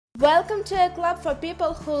Welcome to a club for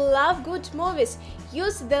people who love good movies.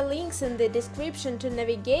 Use the links in the description to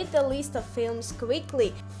navigate the list of films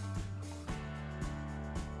quickly.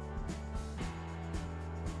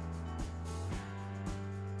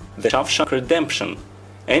 The Shawshank Redemption.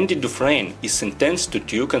 Andy Dufresne is sentenced to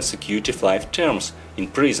 2 consecutive life terms in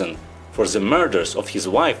prison for the murders of his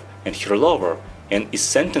wife and her lover and is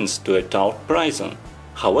sentenced to a tough prison.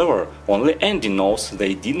 However, only Andy knows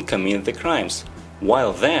they didn't commit the crimes.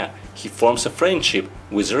 While there, he forms a friendship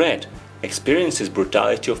with Red, experiences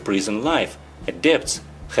brutality of prison life, adapts,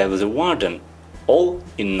 have the warden, all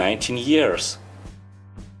in 19 years.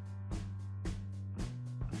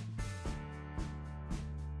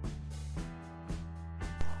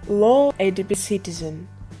 Law-abiding citizen.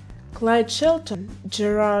 Clyde Shelton,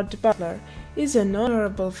 Gerard Butler, is an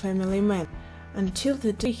honorable family man until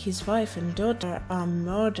the day his wife and daughter are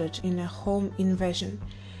murdered in a home invasion.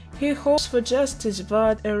 He hopes for justice,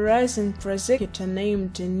 but a rising prosecutor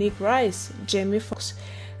named Nick Rice, Jamie Foxx,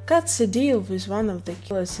 cuts a deal with one of the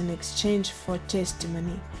killers in exchange for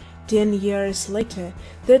testimony. 10 years later,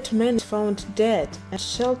 that man is found dead, and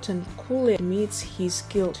Shelton coolly admits his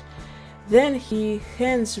guilt. Then he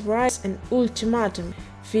hands Rice an ultimatum: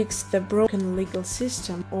 fix the broken legal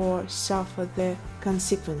system or suffer the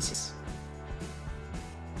consequences.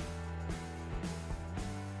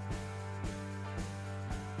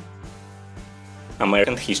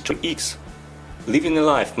 American History X. Living a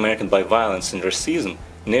life marked by violence and racism,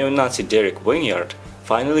 neo-Nazi Derek Wainyard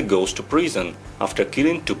finally goes to prison after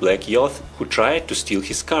killing 2 black youths who tried to steal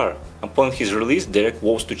his car. Upon his release, Derek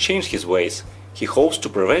vows to change his ways. He hopes to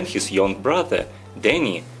prevent his young brother,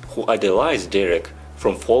 Danny, who idolized Derek,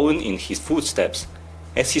 from following in his footsteps.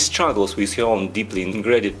 As he struggles with his own deeply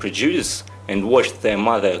ingrained prejudice and watches their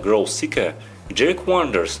mother grow sicker, Derek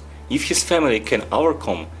wonders if his family can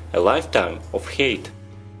overcome a lifetime of hate.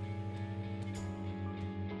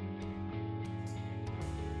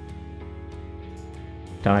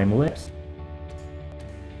 Time Lapse.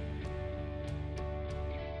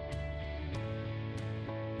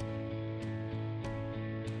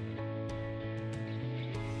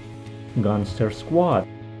 Gangster Squad.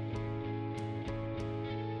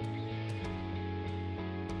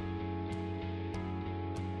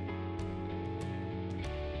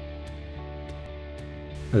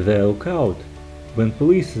 The Lookout. When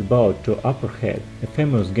police is about to apprehend a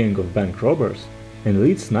famous gang of bank robbers, and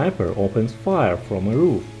lead sniper opens fire from a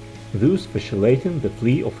roof, thus facilitating the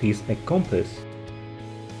flee of his accomplice.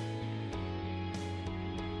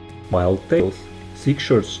 Wild Tales. 6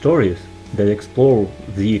 short stories that explore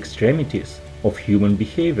the extremities of human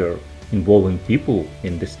behavior involving people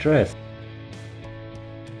in distress.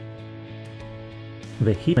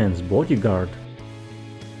 The Hitmans Bodyguard.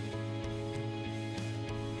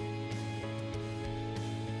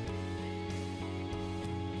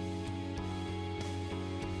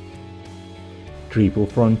 Triple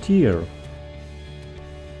Frontier.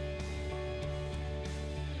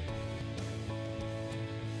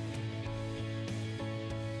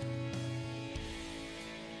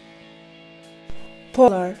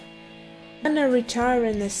 Polar. When a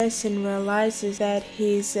retiring assassin realizes that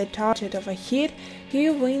he is the target of a hit, he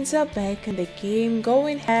winds up back in the game,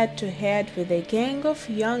 going head to head with a gang of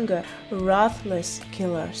younger, ruthless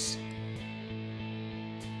killers.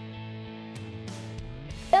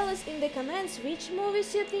 Tell us in the comments which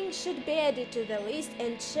movies you think should be added to the list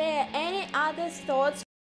and share any other thoughts